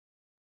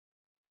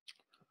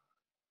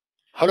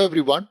Hello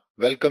everyone,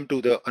 welcome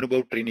to the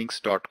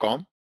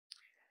anubhavtrainings.com.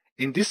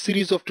 In this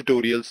series of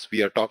tutorials,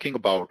 we are talking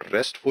about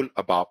RESTful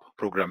ABAP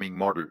programming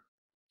model.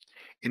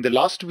 In the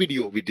last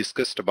video, we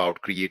discussed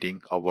about creating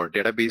our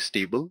database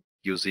table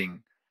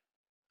using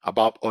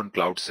ABAP on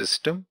cloud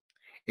system.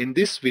 In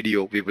this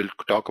video, we will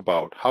talk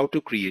about how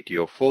to create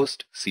your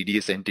first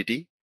CDS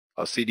entity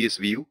or CDS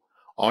view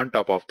on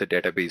top of the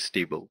database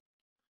table.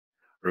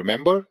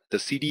 Remember, the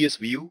CDS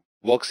view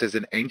works as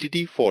an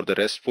entity for the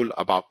RESTful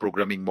ABAP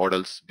programming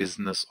model's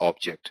business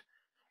object,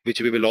 which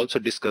we will also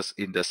discuss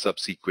in the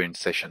subsequent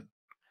session.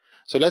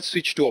 So let's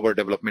switch to our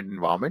development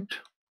environment.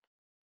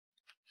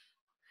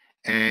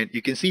 And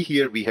you can see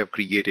here we have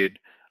created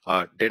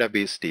a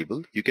database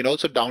table. You can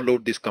also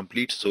download this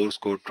complete source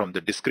code from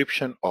the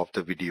description of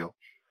the video.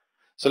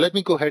 So let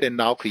me go ahead and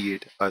now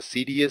create a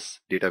CDS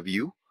data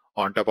view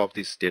on top of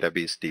this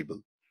database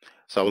table.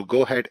 So I will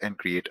go ahead and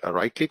create a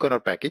right click on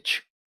our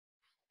package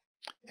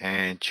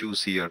and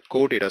choose here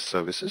Core Data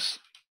Services,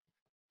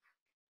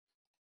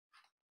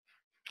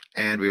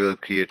 and we will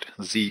create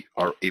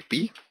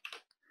ZRAP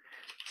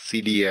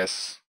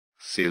CDS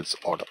sales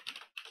order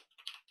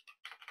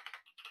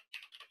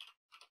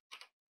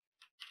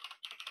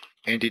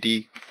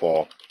entity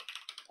for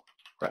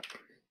rep.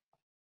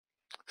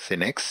 Say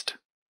next,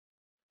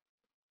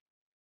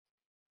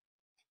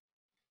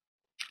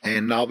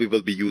 and now we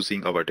will be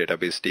using our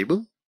database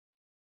table,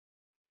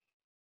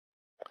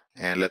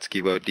 and let's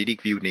give a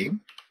DD view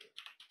name.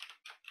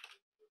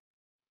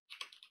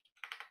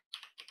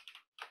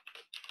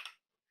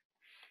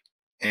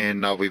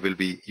 And now we will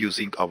be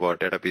using our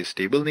database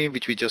table name,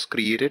 which we just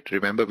created.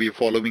 Remember, we are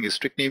following a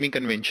strict naming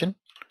convention,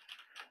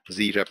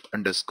 zrep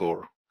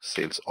underscore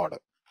sales order.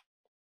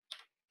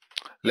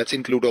 Let's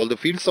include all the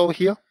fields over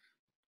here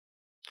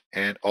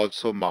and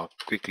also mark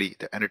quickly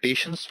the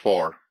annotations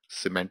for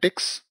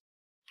semantics.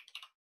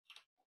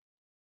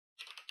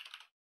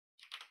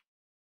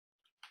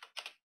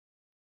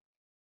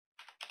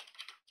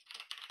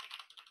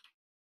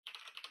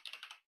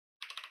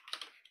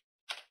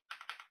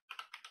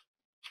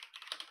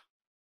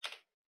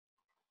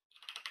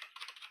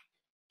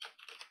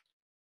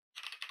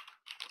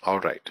 All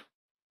right.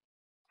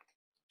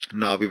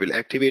 Now we will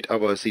activate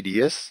our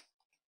CDS.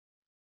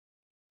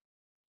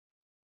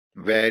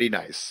 Very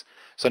nice.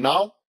 So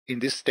now in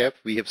this step,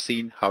 we have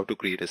seen how to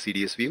create a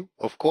CDS view.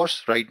 Of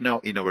course, right now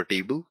in our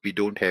table, we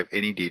don't have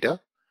any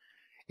data.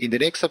 In the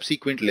next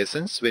subsequent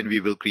lessons, when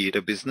we will create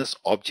a business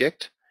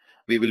object,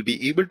 we will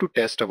be able to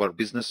test our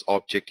business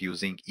object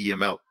using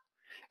EML.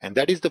 And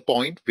that is the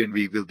point when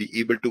we will be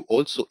able to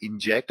also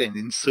inject and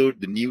insert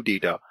the new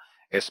data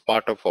as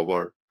part of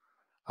our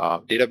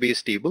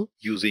database table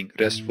using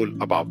RESTful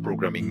ABAP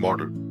programming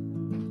model.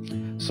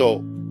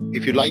 So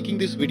if you're liking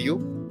this video,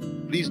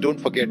 please don't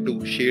forget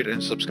to share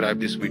and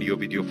subscribe this video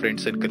with your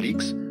friends and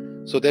colleagues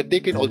so that they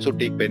can also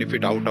take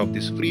benefit out of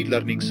this free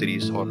learning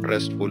series on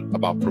RESTful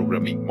ABAP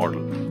programming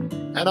model.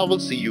 And I will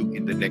see you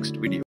in the next video.